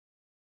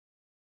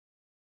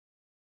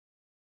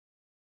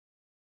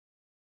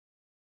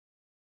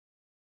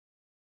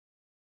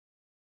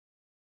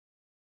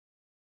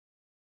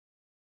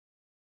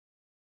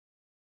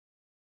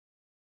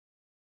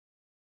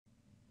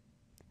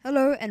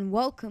Hello and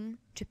welcome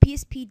to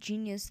PSP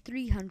Genius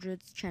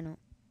 300's channel.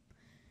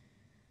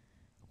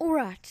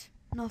 Alright,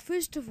 now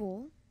first of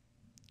all,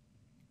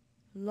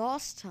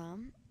 last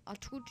time I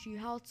taught you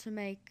how to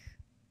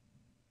make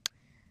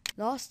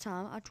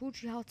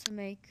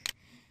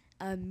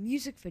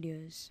music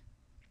videos.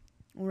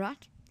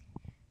 Alright,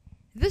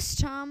 this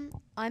time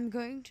I'm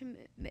going to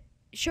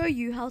show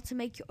you how to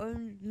make your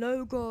own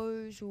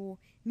logos or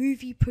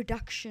movie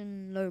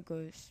production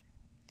logos.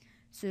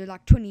 So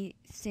like 20th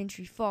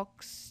Century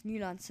Fox, New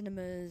Line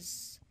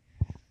Cinemas,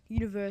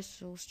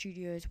 Universal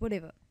Studios,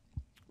 whatever.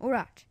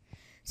 Alright,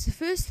 so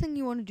first thing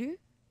you want to do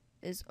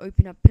is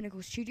open up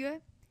Pinnacle Studio,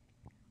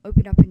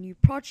 open up a new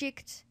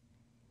project,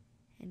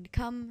 and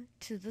come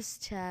to this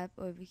tab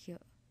over here.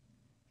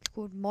 It's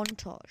called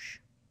Montage.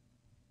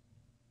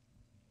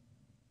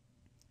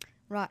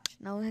 Right,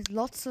 now it has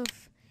lots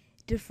of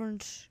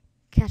different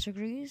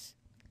categories.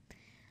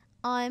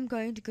 I'm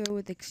going to go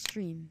with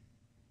Extreme.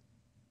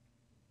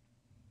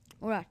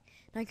 Alright,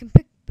 now you can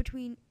pick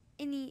between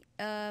any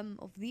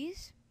of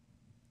these.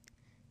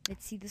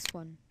 Let's see this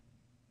one.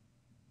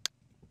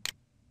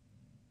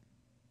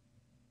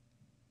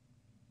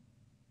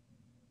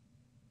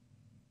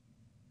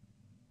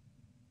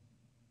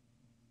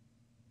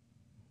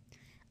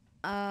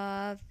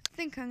 I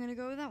think I'm gonna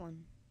go with that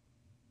one.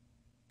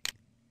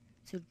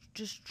 So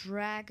just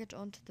drag it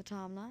onto the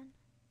timeline.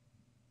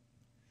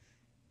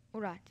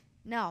 Alright,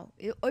 now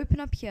it'll open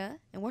up here,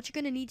 and what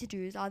you're gonna need to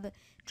do is either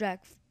drag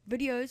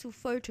videos or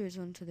photos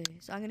onto there.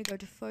 So I'm gonna go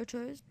to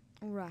photos.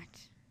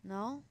 Alright,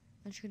 now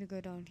I'm just gonna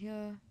go down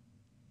here.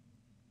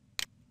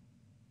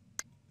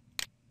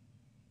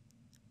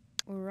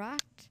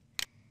 Alright,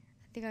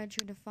 I think I'm just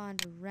gonna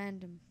find a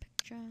random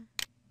picture.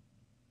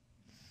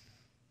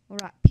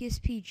 Alright,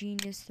 PSP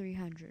Genius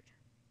 300.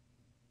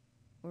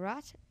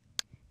 Alright,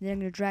 then I'm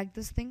gonna drag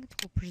this thing. It's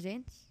called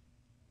Presents.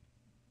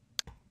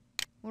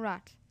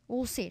 Alright,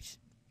 all set.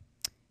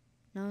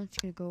 Now I'm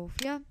just gonna go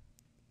off here.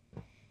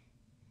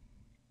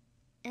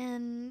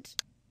 And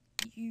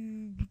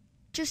you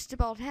just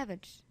about have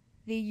it.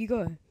 There you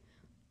go.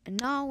 And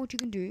now what you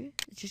can do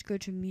is just go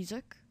to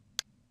music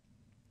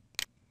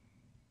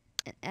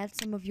and add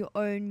some of your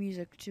own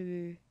music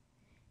to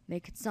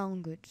make it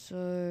sound good.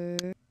 So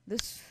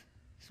this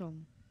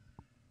song.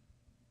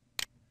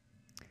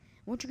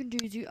 What you can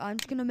do is I'm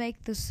just gonna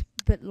make this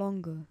a bit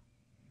longer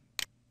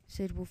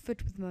so it will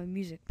fit with my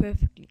music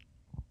perfectly.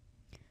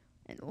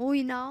 And all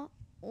you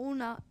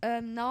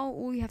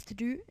have to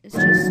do is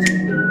just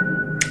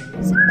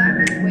sit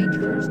back and wait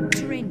for it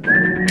to render,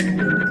 and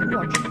then you can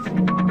watch it.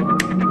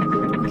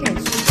 Okay,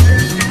 so it's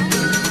ready now.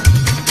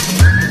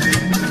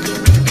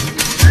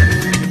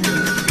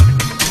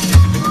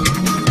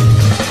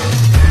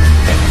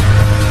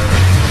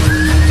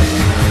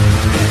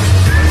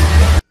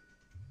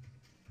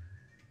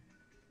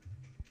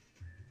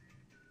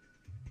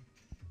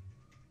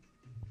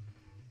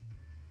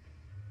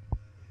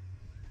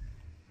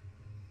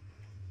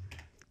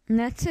 And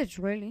that's it,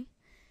 really.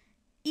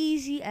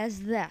 Easy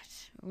as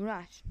that.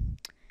 Right.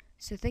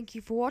 So thank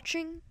you for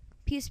watching.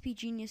 PSP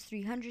Genius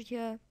 300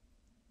 here.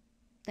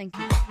 Thank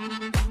you.